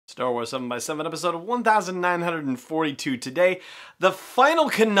Star Wars 7 by 7 episode of 1942 today. The final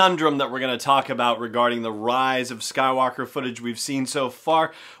conundrum that we're going to talk about regarding the rise of Skywalker footage we've seen so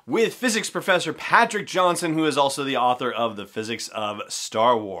far with physics professor Patrick Johnson, who is also the author of The Physics of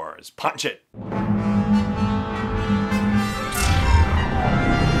Star Wars. Punch it!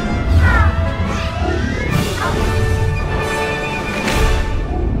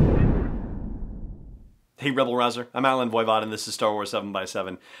 Hey Rebel Rouser, I'm Alan Voivod and this is Star Wars 7 by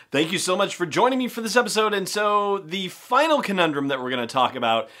 7. Thank you so much for joining me for this episode. And so the final conundrum that we're going to talk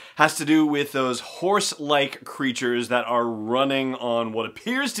about has to do with those horse-like creatures that are running on what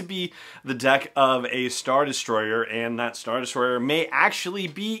appears to be the deck of a Star Destroyer, and that Star Destroyer may actually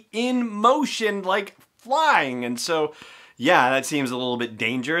be in motion, like flying. And so, yeah, that seems a little bit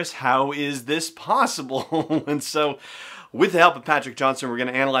dangerous. How is this possible? And so, with the help of Patrick Johnson, we're going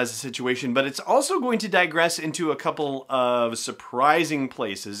to analyze the situation, but it's also going to digress into a couple of surprising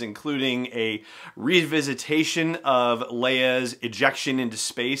places, including a revisitation of Leia's ejection into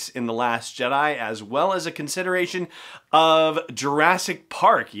space in The Last Jedi, as well as a consideration of Jurassic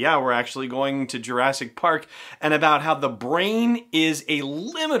Park. Yeah, we're actually going to Jurassic Park, and about how the brain is a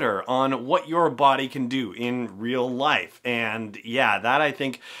limiter on what your body can do in real life. And yeah, that I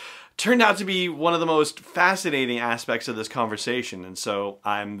think turned out to be one of the most fascinating aspects of this conversation, and so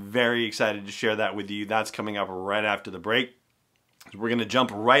I'm very excited to share that with you. That's coming up right after the break. We're going to jump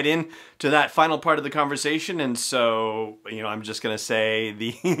right in to that final part of the conversation, and so, I'm just going to say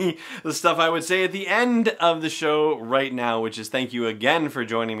the stuff I would say at the end of the show right now, which is thank you again for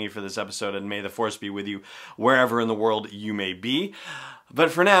joining me for this episode, and may the Force be with you wherever in the world you may be.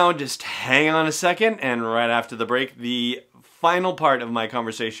 But for now, just hang on a second, and right after the break, the final part of my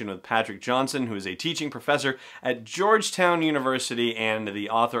conversation with Patrick Johnson, who is a teaching professor at Georgetown University and the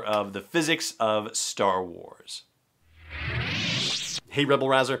author of The Physics of Star Wars. Hey Rebel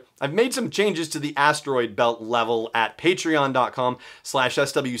Rouser, I've made some changes to the asteroid belt level at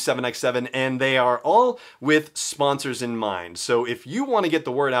patreon.com/SW7X7, and they are all with sponsors in mind. So if you want to get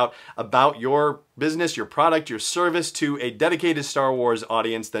the word out about your business, your product, your service to a dedicated Star Wars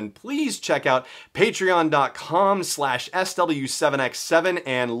audience, then please check out patreon.com/SW7X7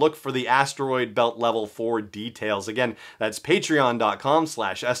 and look for the asteroid belt level for details. Again, that's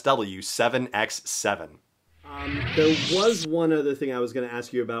patreon.com/SW7X7. There was one other thing I was going to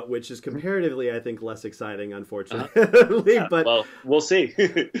ask you about, which is comparatively, I think, less exciting, unfortunately. Yeah, but well, we'll see.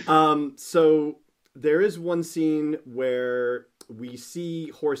 So there is one scene where we see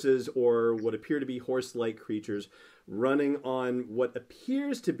horses, or what appear to be horse-like creatures, running on what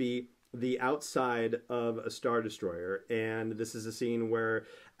appears to be the outside of a Star Destroyer. And this is a scene where,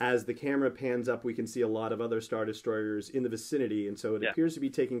 as the camera pans up, we can see a lot of other Star Destroyers in the vicinity. And so it appears to be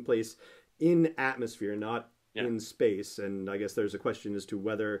taking place in atmosphere, not in space. And I guess there's a question as to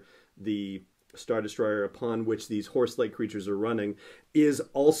whether the Star Destroyer upon which these horse-like creatures are running is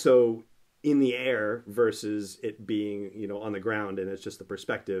also in the air versus it being, on the ground, and it's just the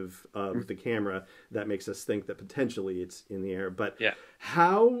perspective of the camera that makes us think that potentially it's in the air. But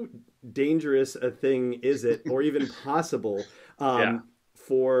how dangerous a thing is it, or even possible,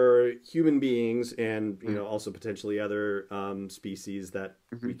 for human beings and also potentially other species that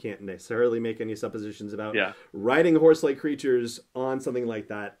we can't necessarily make any suppositions about, riding horse-like creatures on something like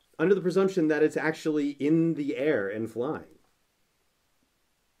that under the presumption that it's actually in the air and flying?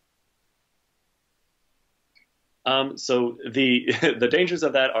 So the dangers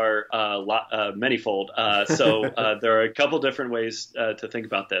of that are manifold. So there are a couple different ways to think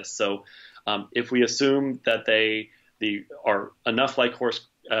about this. So if we assume that they are enough like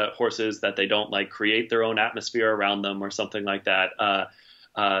horses that they don't create their own atmosphere around them or something like that,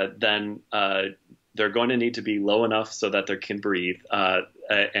 then they're going to need to be low enough so that they can breathe.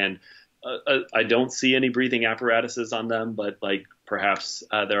 And I don't see any breathing apparatuses on them, but perhaps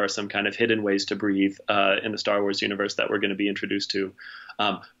there are some kind of hidden ways to breathe in the Star Wars universe that we're going to be introduced to.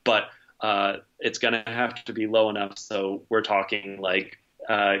 But it's going to have to be low enough. So we're talking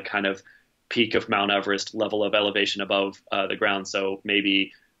kind of peak of Mount Everest level of elevation above the ground. So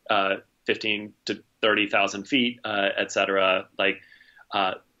maybe 15 to 30,000 feet, et cetera.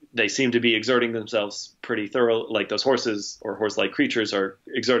 They seem to be exerting themselves pretty thoroughly, those horses or horse-like creatures are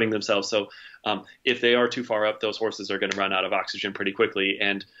exerting themselves. So if they are too far up, those horses are going to run out of oxygen pretty quickly.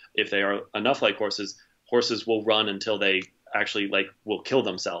 And if they are enough like horses will run until they actually will kill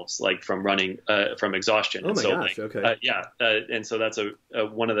themselves, from running from exhaustion. Oh my gosh, okay. And so that's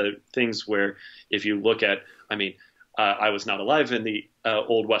one of the things where if you look at, I was not alive in the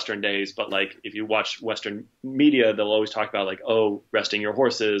old Western days, but like if you watch Western media, they'll always talk about like, oh, resting your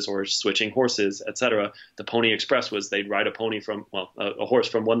horses or switching horses, etc. The Pony Express was they'd ride a horse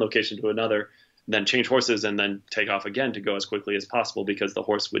from one location to another, then change horses and then take off again to go as quickly as possible because the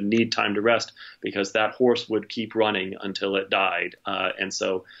horse would need time to rest because that horse would keep running until it died. And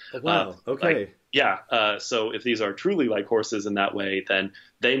so, wow, okay. Like, yeah. So if these are truly like horses in that way, then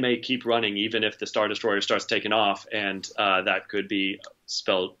they may keep running even if the Star Destroyer starts taking off, and that could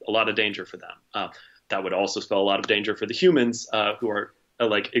spell a lot of danger for them. That would also spell a lot of danger for the humans who are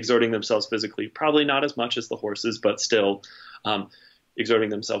like exerting themselves physically, probably not as much as the horses, but still exerting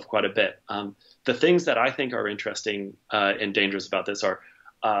themselves quite a bit. The things that I think are interesting and dangerous about this are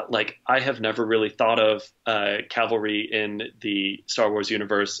like I have never really thought of cavalry in the Star Wars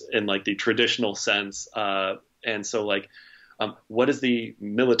universe in like the traditional sense. And so like, what is the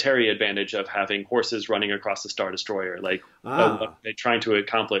military advantage of having horses running across the Star Destroyer? Like, what are they trying to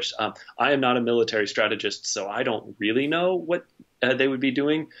accomplish? I am not a military strategist, so I don't really know what they would be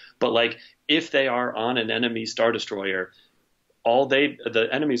doing. But like, if they are on an enemy Star Destroyer, the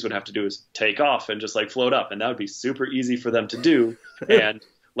enemies would have to do is take off and just like float up, and that would be super easy for them to do. And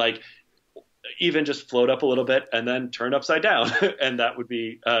like even just float up a little bit and then turn upside down, and that would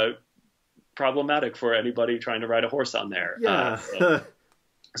be problematic for anybody trying to ride a horse on there. Yeah.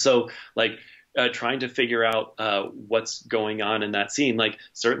 So like trying to figure out what's going on in that scene. Like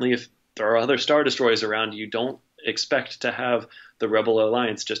certainly if there are other Star Destroyers around, you don't expect to have the Rebel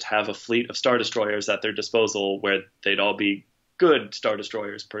Alliance just have a fleet of Star Destroyers at their disposal where they'd all be good Star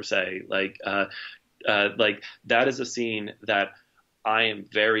Destroyers per se. Like that is a scene that I am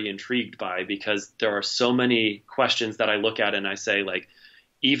very intrigued by because there are so many questions that I look at and I say like,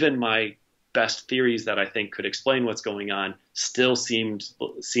 even my best theories that I think could explain what's going on still seem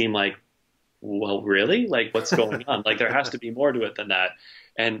like, well, really? Like what's going on? Like there has to be more to it than that.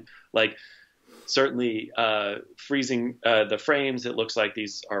 And like, certainly freezing the frames, it looks like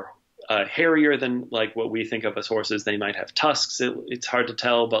these are hairier than like what we think of as horses. They might have tusks. It's hard to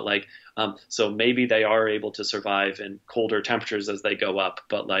tell, but like, so maybe they are able to survive in colder temperatures as they go up.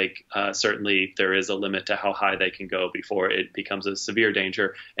 But like, certainly there is a limit to how high they can go before it becomes a severe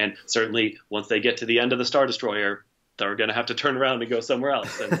danger. And certainly once they get to the end of the Star Destroyer, they're going to have to turn around and go somewhere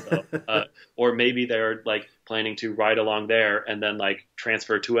else. And so, or maybe they're like planning to ride along there and then like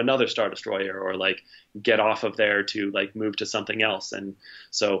transfer to another Star Destroyer or like get off of there to like move to something else. And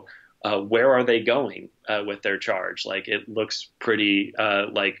so, where are they going with their charge? Like it looks pretty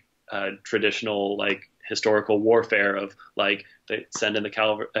like traditional, like historical warfare of like they send in the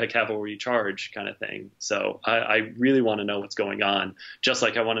cavalry charge kind of thing. So I really want to know what's going on, just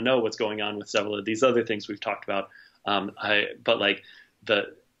like I want to know what's going on with several of these other things we've talked about. But like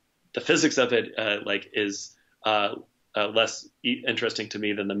the physics of it like is less interesting to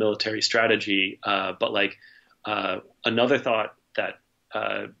me than the military strategy. But like another thought that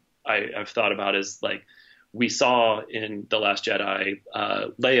I've thought about is like we saw in The Last Jedi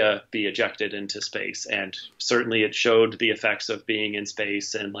Leia be ejected into space, and certainly it showed the effects of being in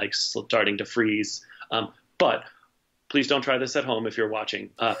space and like starting to freeze. But please don't try this at home if you're watching.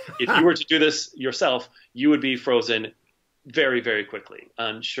 If you were to do this yourself, you would be frozen very, very quickly.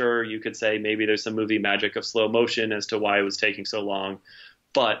 I'm sure you could say maybe there's some movie magic of slow motion as to why it was taking so long.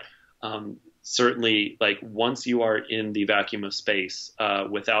 But certainly, like once you are in the vacuum of space,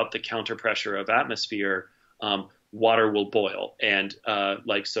 without the counter pressure of atmosphere, water will boil. And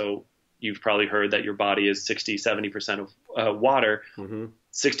like, so you've probably heard that your body is 60-70% of water. Mm-hmm.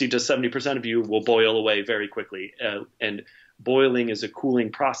 60 to 70% of you will boil away very quickly. And boiling is a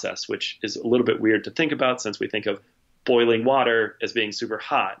cooling process, which is a little bit weird to think about since we think of boiling water as being super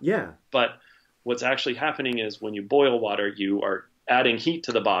hot. Yeah. But what's actually happening is when you boil water, you are adding heat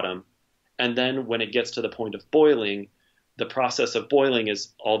to the bottom. And then when it gets to the point of boiling, the process of boiling is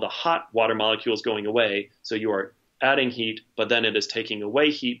all the hot water molecules going away. So you are adding heat, but then it is taking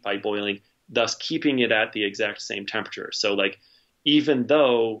away heat by boiling, thus keeping it at the exact same temperature. So like, even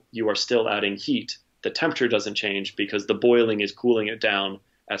though you are still adding heat, the temperature doesn't change because the boiling is cooling it down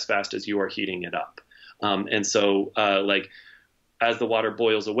as fast as you are heating it up. And so like as the water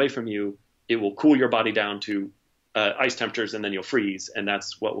boils away from you, it will cool your body down to ice temperatures, and then you'll freeze, and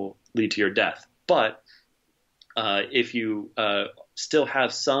that's what will lead to your death. But if you still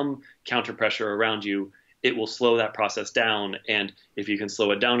have some counter pressure around you, it will slow that process down. And if you can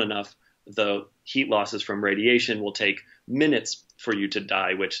slow it down enough, the heat losses from radiation will take minutes for you to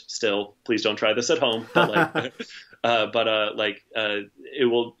die, which still, please don't try this at home. But like, it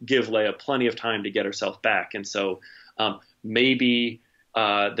will give Leia plenty of time to get herself back. And so maybe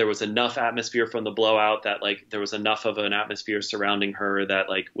there was enough atmosphere from the blowout that like there was enough of an atmosphere surrounding her that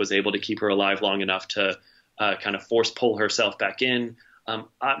like was able to keep her alive long enough to kind of force pull herself back in.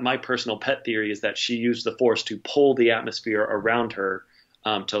 My personal pet theory is that she used the force to pull the atmosphere around her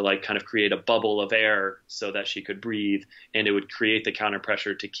to like kind of create a bubble of air so that she could breathe, and it would create the counter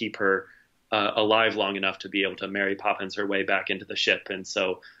pressure to keep her alive long enough to be able to Mary Poppins her way back into the ship. And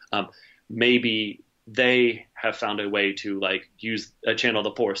so maybe they have found a way to like use a channel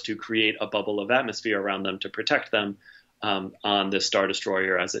the force to create a bubble of atmosphere around them to protect them on this Star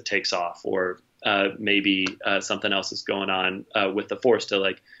Destroyer as it takes off, or maybe something else is going on with the force to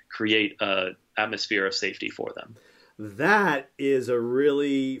like create a atmosphere of safety for them. That is a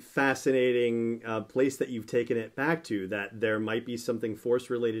really fascinating place that you've taken it back to, that there might be something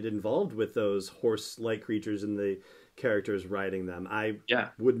force related involved with those horse-like creatures and the characters riding them. I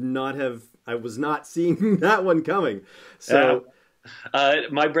was not seeing that one coming. So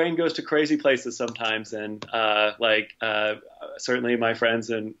my brain goes to crazy places sometimes, and certainly my friends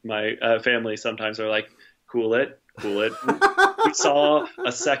and my family sometimes are like, cool it. We saw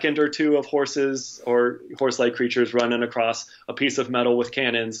a second or two of horses or horse-like creatures running across a piece of metal with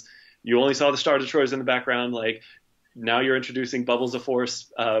cannons. You only saw the Star Destroyers in the background. Like, now you're introducing bubbles of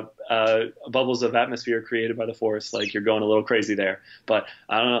force, bubbles of atmosphere created by the force. Like, you're going a little crazy there. But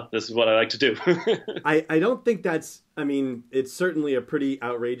I don't know. This is what I like to do. I don't think that's, I mean, it's certainly a pretty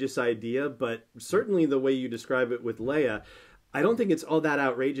outrageous idea, but certainly the way you describe it with Leia, I don't think it's all that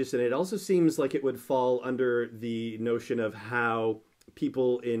outrageous. And it also seems like it would fall under the notion of how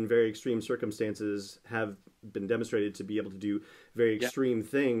people in very extreme circumstances have been demonstrated to be able to do very extreme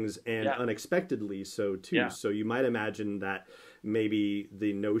things, and unexpectedly so too. Yeah. So you might imagine that maybe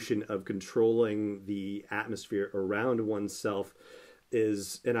the notion of controlling the atmosphere around oneself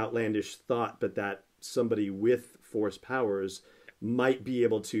is an outlandish thought, but that somebody with force powers might be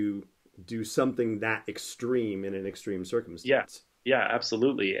able to do something that extreme in an extreme circumstance. Yeah,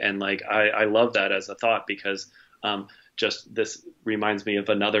 absolutely. And like, I love that as a thought, because just this reminds me of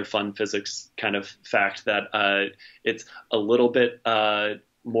another fun physics kind of fact that it's a little bit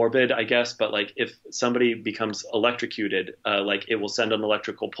morbid, I guess, but like if somebody becomes electrocuted, like it will send an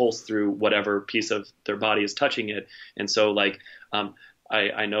electrical pulse through whatever piece of their body is touching it. And so like,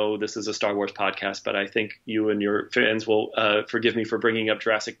 I know this is a Star Wars podcast, but I think you and your fans will forgive me for bringing up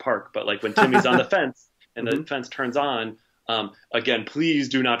Jurassic Park. But like when Timmy's on the fence and the fence turns on, again, please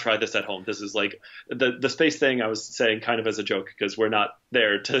do not try this at home. This is like the space thing I was saying kind of as a joke, because we're not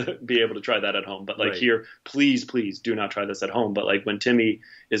there to be able to try that at home. But like here, please do not try this at home. But like when Timmy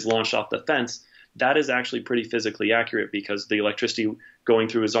is launched off the fence, that is actually pretty physically accurate, because the electricity going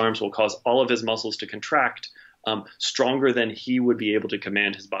through his arms will cause all of his muscles to contract stronger than he would be able to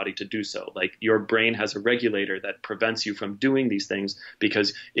command his body to do so. Like your brain has a regulator that prevents you from doing these things,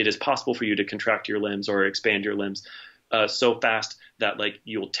 because it is possible for you to contract your limbs or expand your limbs so fast that like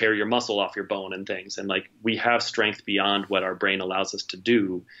you'll tear your muscle off your bone and things. And like we have strength beyond what our brain allows us to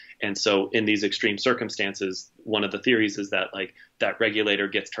do. And so in these extreme circumstances, one of the theories is that like that regulator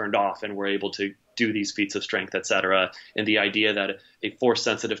gets turned off and we're able to do these feats of strength, etc. And the idea that a force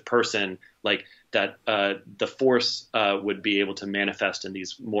sensitive person, like that the force would be able to manifest in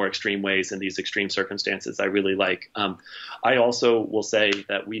these more extreme ways in these extreme circumstances, I really like. I also will say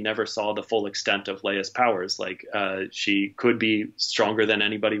that we never saw the full extent of Leia's powers. Like she could be stronger than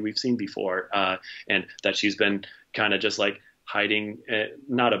anybody we've seen before, and that she's been kind of just like hiding,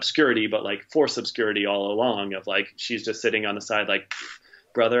 not obscurity, but like force obscurity all along, of like she's just sitting on the side like,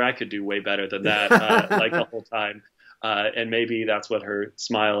 brother, I could do way better than that, like the whole time. And maybe that's what her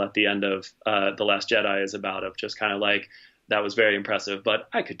smile at the end of The Last Jedi is about, of just kind of like, that was very impressive, but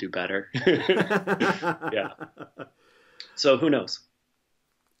I could do better. Yeah. So who knows?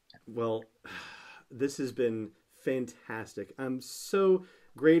 Well, this has been fantastic. I'm so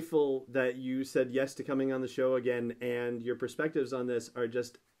grateful that you said yes to coming on the show again, and your perspectives on this are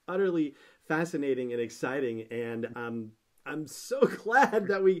just utterly fascinating and exciting, and I'm so glad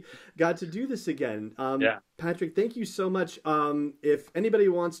that we got to do this again. Patrick, thank you so much. If anybody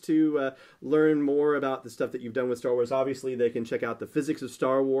wants to learn more about the stuff that you've done with Star Wars, obviously they can check out The Physics of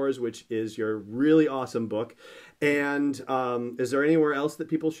Star Wars, which is your really awesome book. And is there anywhere else that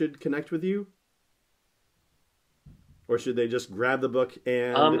people should connect with you? Or should they just grab the book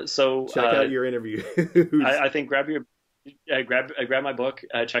and check out your interview? I think grab grab my book,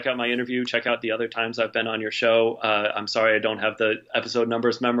 check out my interview, check out the other times I've been on your show. I'm sorry I don't have the episode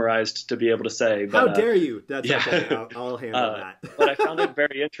numbers memorized to be able to say. But, how dare you? That's okay. I'll handle that. But I found it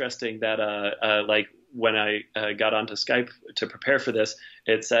very interesting that like when I got onto Skype to prepare for this,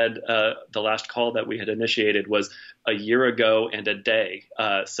 it said the last call that we had initiated was a year ago and a day.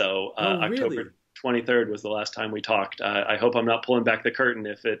 So October 23rd was the last time we talked. I hope I'm not pulling back the curtain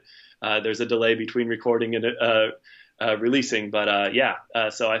if there's a delay between recording and releasing, but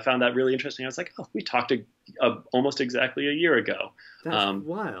so I found that really interesting. I was like, oh, we talked almost exactly a year ago. That's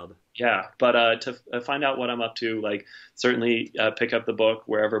wild. Yeah, but to find out what I'm up to, like certainly pick up the book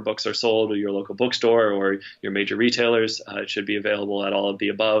wherever books are sold, or your local bookstore or your major retailers. It should be available at all of the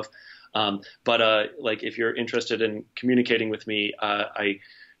above. But like if you're interested in communicating with me, I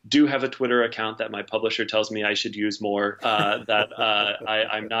do have a Twitter account that my publisher tells me I should use more that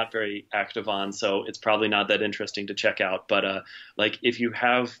I'm not very active on, so it's probably not that interesting to check out. But like if you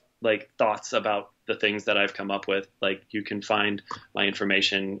have like thoughts about the things that I've come up with, like you can find my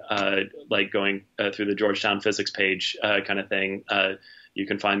information like going through the Georgetown physics page kind of thing. You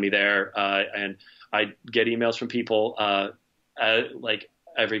can find me there, and I get emails from people like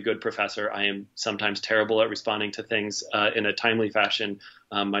every good professor. I am sometimes terrible at responding to things in a timely fashion.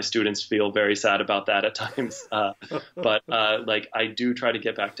 My students feel very sad about that at times. But like I do try to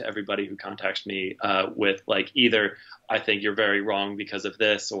get back to everybody who contacts me with like either I think you're very wrong because of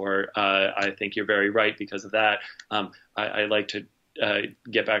this, or I think you're very right because of that. I like to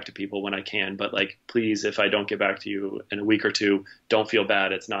get back to people when I can, but like, please, if I don't get back to you in a week or two, don't feel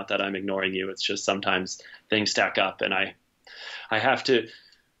bad. It's not that I'm ignoring you. It's just sometimes things stack up and I have to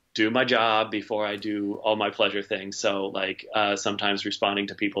do my job before I do all my pleasure things. So like sometimes responding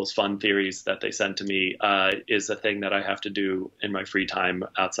to people's fun theories that they send to me is a thing that I have to do in my free time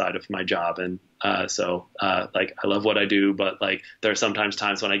outside of my job. And so like I love what I do, but like there are sometimes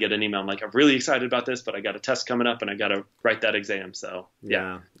times when I get an email, I'm like, I'm really excited about this, but I got a test coming up and I got to write that exam. So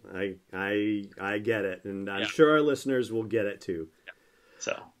yeah. I get it. And I'm sure our listeners will get it too. Yeah.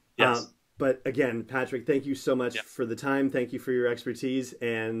 So yes. But again, Patrick, thank you so much for the time. Thank you for your expertise.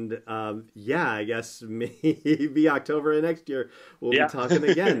 And I guess maybe October of next year we'll be talking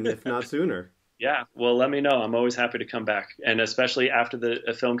again, if not sooner. Yeah, well, let me know. I'm always happy to come back. And especially after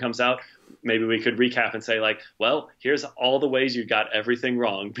the film comes out, maybe we could recap and say like, well, here's all the ways you got everything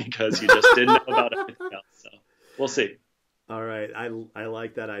wrong because you just didn't know about everything else. So we'll see. All right. I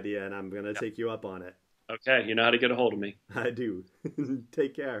like that idea, and I'm going to take you up on it. Okay. You know how to get a hold of me. I do.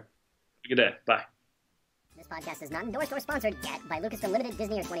 Take care. Good day. Bye. This podcast is not endorsed or sponsored yet by Lucasfilm Limited,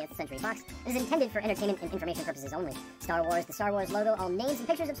 Disney, or 20th Century Fox. It is intended for entertainment and information purposes only. Star Wars, the Star Wars logo, all names and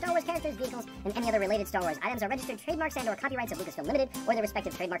pictures of Star Wars characters, vehicles, and any other related Star Wars items are registered trademarks and/or copyrights of Lucasfilm Limited or their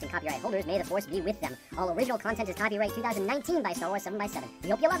respective trademark and copyright holders. May the Force be with them. All original content is copyright 2019 by Star Wars 7x7. We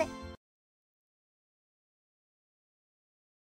hope you love it.